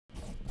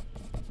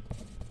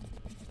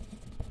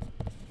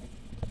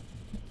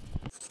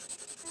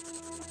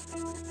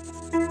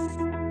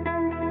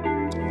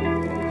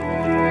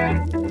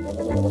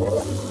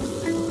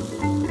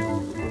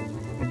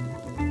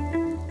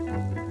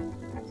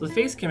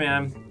face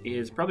command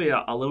is probably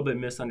a little bit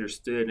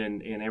misunderstood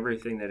in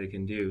everything that it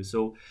can do.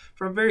 So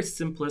for a very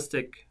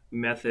simplistic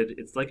method,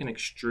 it's like an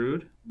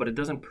extrude, but it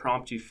doesn't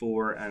prompt you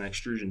for an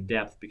extrusion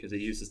depth because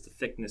it uses the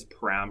thickness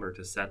parameter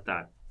to set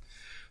that.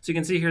 So you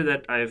can see here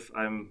that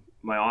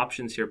my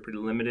options here are pretty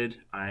limited.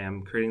 I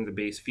am creating the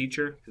base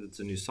feature because it's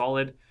a new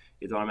solid.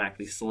 It's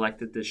automatically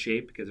selected this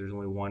shape because there's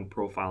only one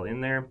profile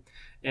in there.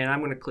 And I'm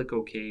going to click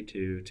OK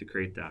to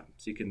create that.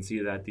 So you can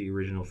see that the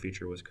original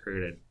feature was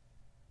created.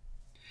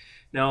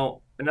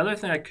 Now, another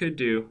thing I could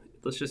do,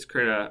 let's just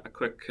create a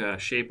quick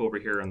shape over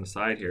here on the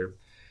side here,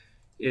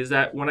 is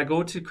that when I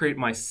go to create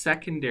my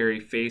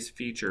secondary face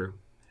feature,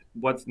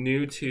 what's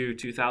new to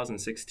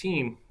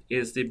 2016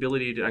 is the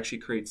ability to actually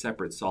create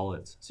separate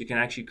solids. So you can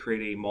actually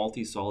create a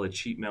multi-solid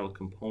sheet metal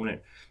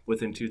component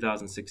within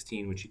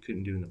 2016, which you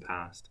couldn't do in the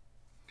past.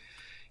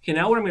 Okay,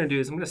 now what I'm going to do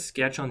is I'm going to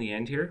sketch on the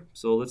end here.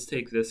 So let's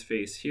take this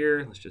face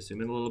here. Let's just zoom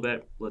in a little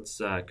bit. Let's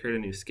create a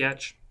new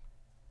sketch.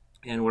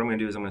 And what I'm going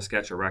to do is I'm going to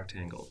sketch a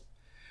rectangle.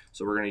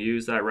 So we're going to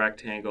use that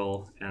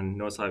rectangle, and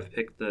notice I've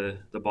picked the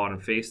bottom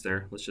face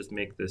there. Let's just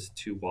make this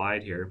too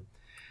wide here.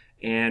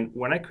 And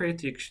when I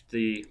create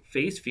the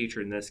face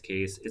feature in this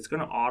case, it's going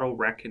to auto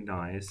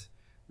recognize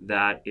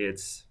that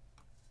it's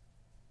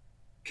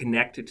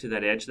connected to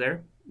that edge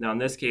there. Now in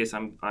this case,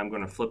 I'm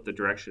going to flip the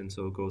direction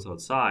so it goes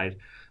outside,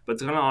 but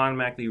it's going to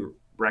automatically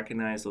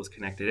recognize those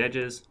connected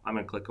edges. I'm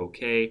going to click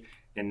OK,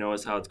 and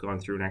notice how it's gone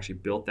through and actually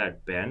built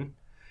that bend.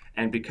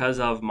 And because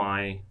of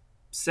my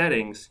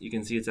settings, you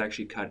can see it's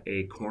actually cut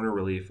a corner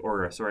relief,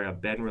 or sorry, a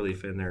bend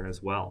relief in there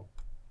as well.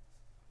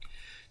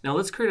 Now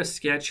let's create a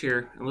sketch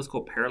here, and let's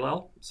go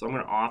parallel. So I'm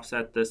going to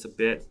offset this a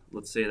bit.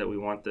 Let's say that we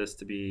want this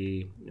to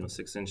be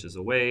 6 inches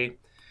away.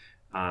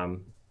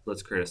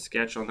 Let's create a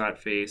sketch on that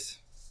face,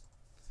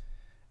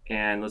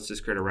 and let's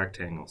just create a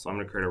rectangle. So I'm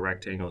going to create a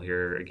rectangle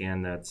here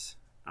again that's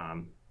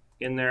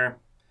in there,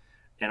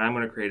 and I'm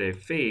going to create a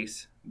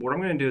face. What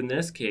I'm going to do in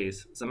this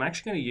case is I'm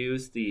actually going to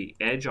use the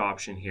edge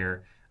option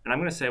here, and I'm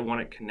going to say I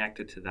want it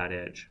connected to that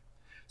edge.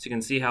 So you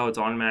can see how it's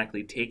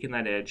automatically taken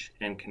that edge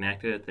and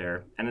connected it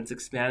there, and it's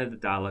expanded the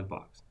dialog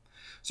box.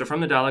 So from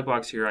the dialog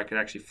box here, I could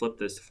actually flip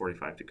this to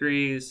 45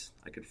 degrees.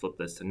 I could flip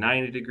this to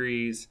 90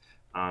 degrees.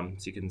 So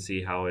you can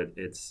see how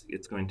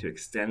it's going to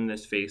extend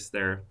this face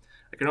there.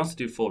 I can also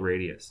do full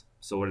radius.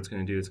 So what it's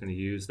going to do is going to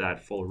use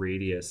that full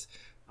radius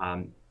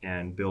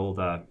and build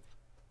a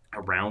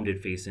rounded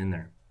face in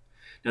there.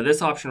 Now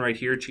this option right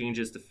here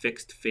changes the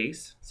fixed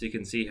face. So you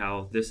can see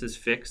how this is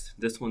fixed.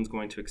 This one's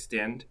going to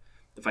extend.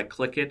 If I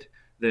click it,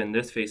 then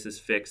this face is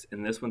fixed,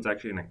 and this one's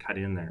actually going to cut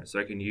in there. So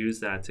I can use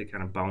that to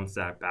kind of bounce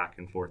that back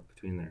and forth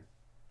between there.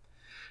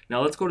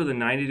 Now let's go to the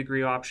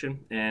 90-degree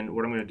option, and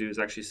what I'm going to do is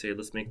actually say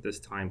let's make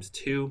this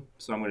 ×2.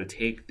 So I'm going to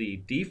take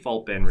the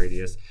default bend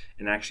radius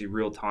and actually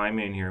real time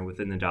in here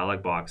within the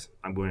dialog box,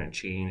 I'm going to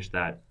change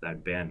that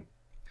bend.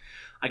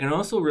 I can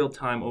also real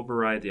time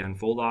override the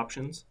unfold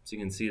options. So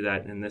you can see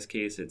that in this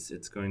case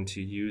it's going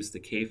to use the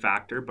K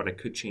factor, but I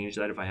could change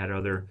that if I had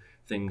other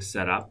things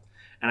set up.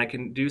 And I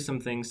can do some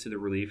things to the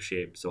relief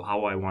shape. So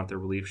how I want the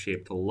relief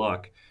shape to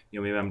look.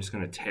 Maybe I'm just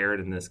going to tear it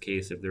in this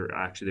case. If there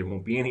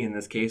won't be any in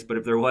this case, but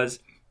if there was,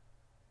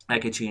 I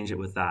could change it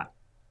with that.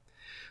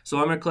 So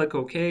I'm going to click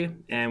OK,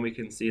 and we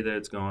can see that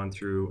it's gone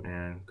through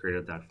and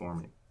created that for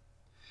me.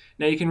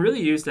 Now you can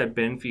really use that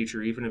bend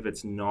feature even if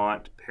it's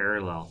not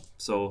parallel.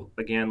 So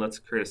again, let's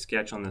create a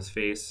sketch on this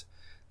face,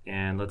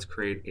 and let's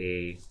create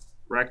a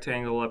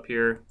rectangle up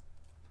here.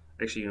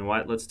 Actually, you know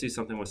what? Let's do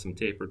something with some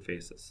tapered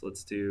faces.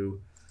 Let's do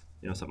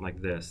something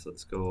like this.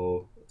 Let's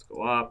go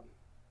up,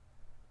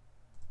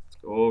 let's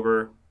go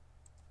over.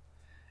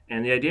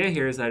 And the idea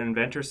here is that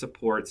Inventor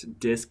supports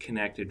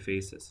disconnected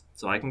faces.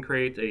 So I can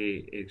create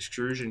a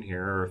extrusion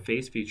here, or a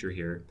face feature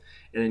here,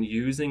 and then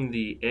using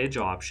the edge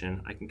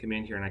option, I can come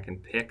in here and I can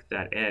pick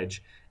that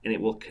edge, and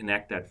it will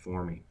connect that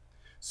for me.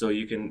 So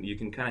you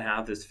can kind of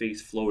have this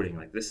face floating,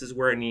 like this is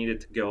where I need it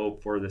to go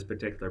for this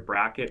particular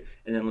bracket,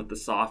 and then let the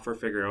software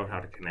figure out how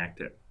to connect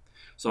it.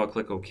 So I'll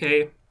click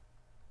OK,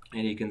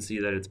 and you can see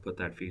that it's put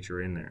that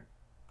feature in there.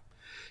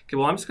 Okay,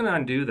 well I'm just going to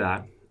undo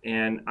that,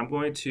 and I'm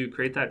going to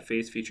create that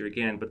face feature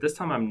again, but this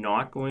time I'm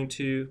not going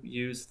to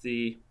use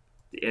the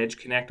edge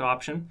connect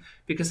option,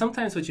 because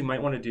sometimes what you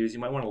might want to do is you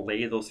might want to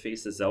lay those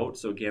faces out.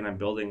 So again, I'm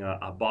building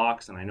a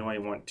box, and I know I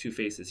want 2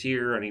 faces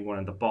here, I need one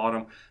at the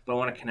bottom, but I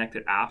want to connect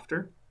it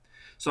after.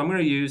 So I'm going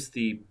to use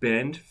the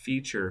bend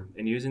feature,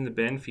 and using the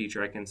bend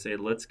feature I can say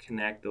let's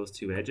connect those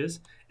 2 edges,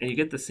 and you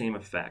get the same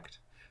effect.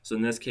 So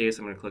in this case,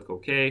 I'm going to click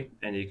OK,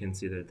 and you can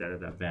see that it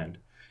added that bend.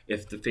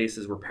 If the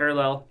faces were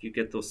parallel, you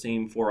get those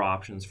same 4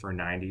 options for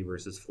 90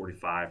 versus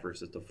 45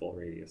 versus the full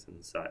radius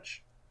and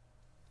such.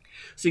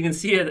 So you can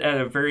see it at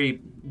a very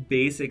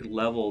basic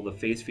level, the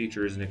face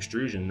feature is an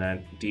extrusion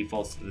that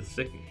defaults to the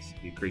thickness.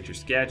 You create your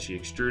sketch, you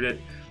extrude it,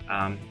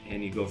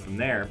 and you go from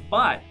there.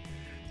 But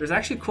there's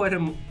actually quite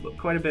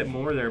a bit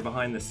more there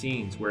behind the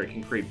scenes where it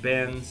can create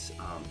bends,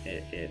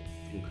 it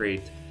can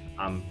create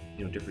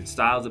different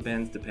styles of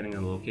bends depending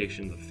on the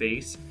location of the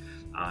face.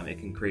 It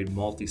can create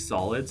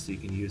multi-solids, so you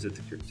can use it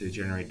to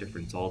generate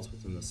different salts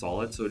within the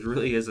solid. So it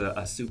really is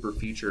a super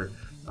feature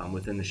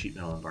within the sheet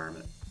metal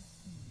environment.